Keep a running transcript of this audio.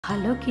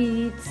Hello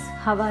kids,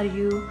 how are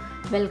you?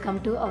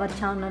 Welcome to our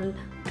channel.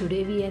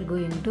 Today we are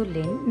going to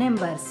learn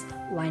numbers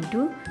 1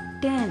 to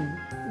 10.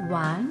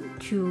 1,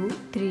 2,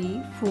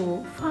 3,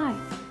 4, 5,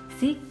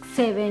 6,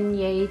 7,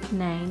 8,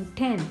 9,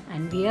 10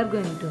 and we are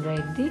going to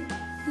write the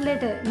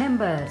letter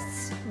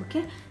numbers.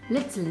 Okay,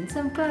 let's learn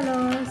some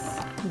colors.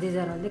 These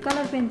are all the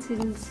color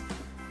pencils.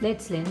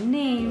 Let's learn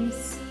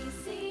names.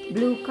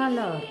 Blue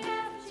color,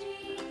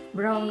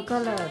 brown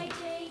color,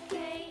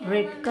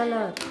 red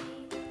color,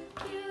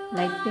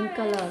 light pink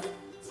color,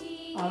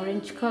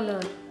 orange color,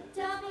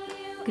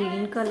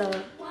 green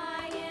color,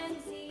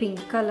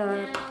 pink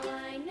color,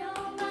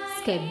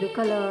 sky blue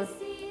color,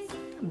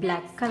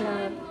 black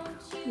color,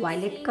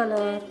 violet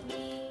color,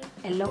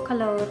 yellow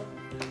color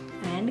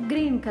and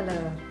green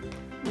color.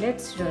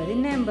 Let's draw the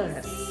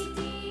numbers.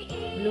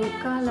 Blue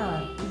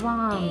color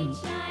 1,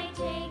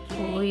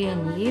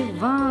 O-N-E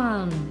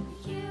 1,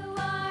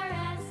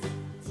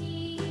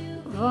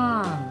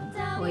 1,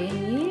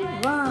 O-N-E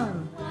 1.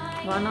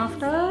 1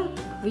 after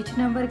which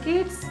number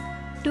kids?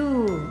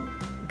 2.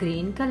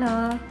 Green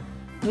color.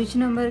 Which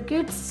number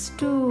kids?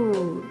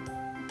 2.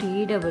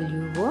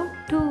 T-W-O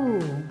 2.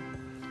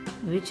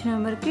 Which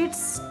number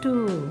kids?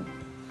 2.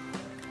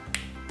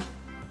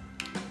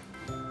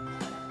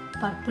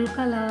 Purple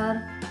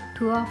color.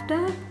 2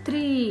 after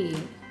 3.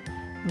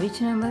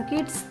 Which number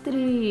kids?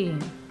 3.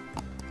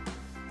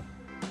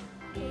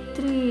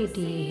 3.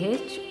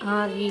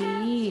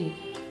 T-H-R-E-E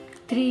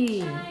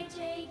 3.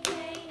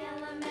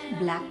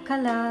 Black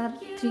color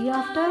 3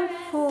 after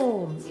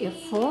 4.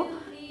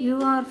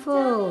 F-O-U-R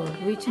 4.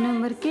 Which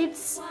number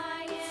kids?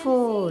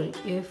 4.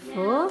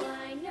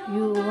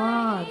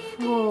 F-O-U-R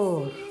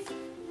 4.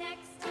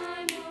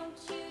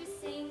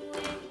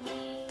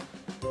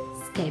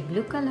 Sky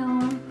blue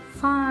color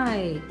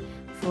 5.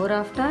 4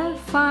 after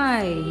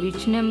 5.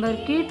 Which number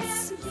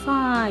kids?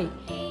 5.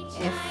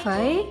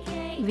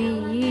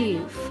 F-I-V-E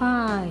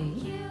 5.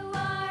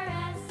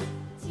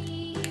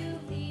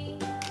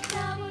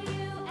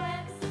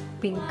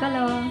 Pink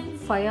color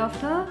 5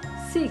 after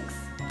 6.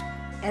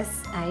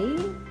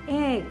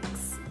 S-I-X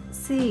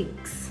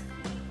 6.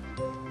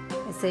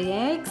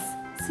 S-I-X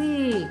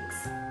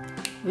 6.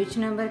 Which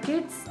number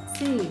kids?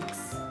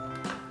 6.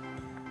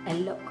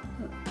 Yellow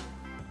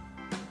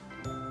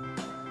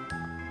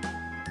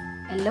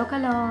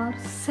color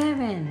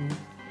 7.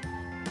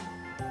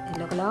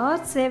 Yellow color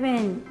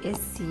 7.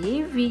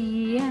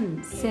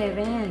 S-E-V-E-N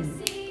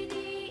 7.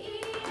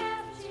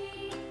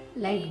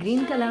 Light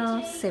green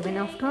color 7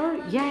 after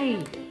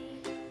 8.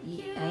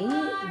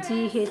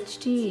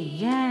 E-I-G-H-T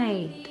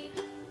 8.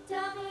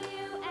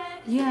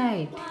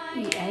 8.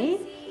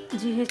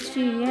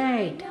 E-I-G-H-T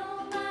 8.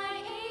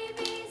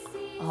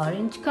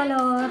 Orange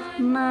color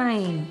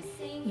 9.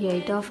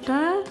 8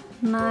 after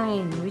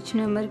 9. Which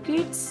number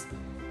kids?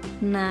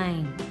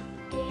 9.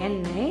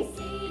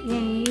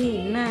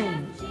 N-I-N-E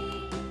 9.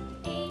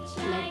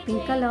 Light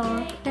pink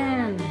color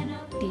 10.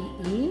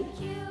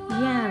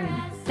 T-E-N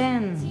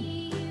 10.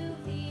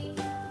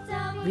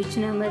 Which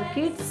number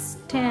kids?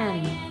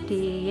 10.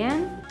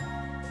 T-N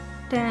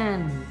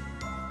 10.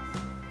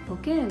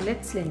 Okay,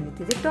 let's learn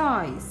with the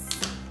toys.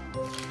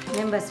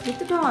 Numbers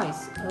with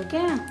toys.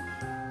 Okay.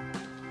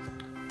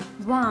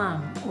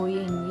 1.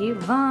 O-N-E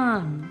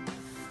 1.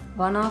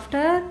 1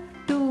 after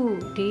 2.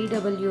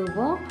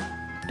 T-W-O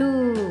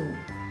 2.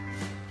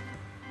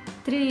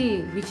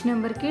 3. Which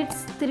number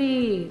kids?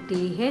 3.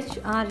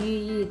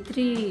 T-H-R-E-E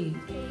 3.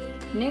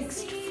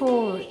 Next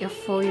 4.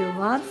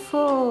 F-O-U-R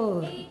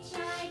 4.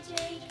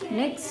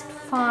 Next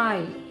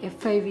 5.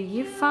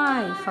 F-I-V-E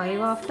 5.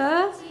 5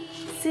 after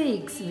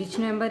 6. Which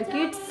number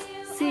kids?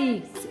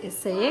 6.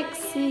 S-I-X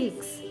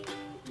 6.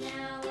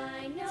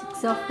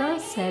 6 after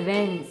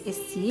 7.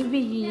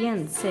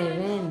 S-E-V-E-N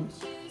 7.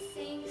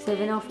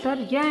 7 after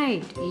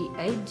 8.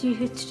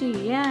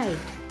 E-I-G-H-T 8.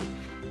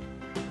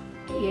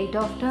 8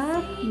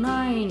 after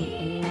 9.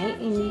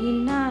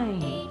 N-I-N-E 9.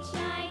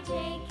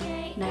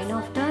 9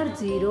 after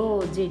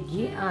 0.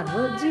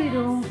 Z-E-R-O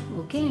 0.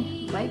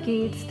 Okay. Bye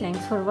kids.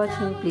 Thanks for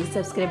watching. Please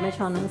subscribe my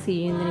channel.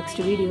 See you in the next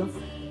video.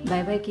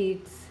 Bye bye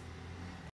kids.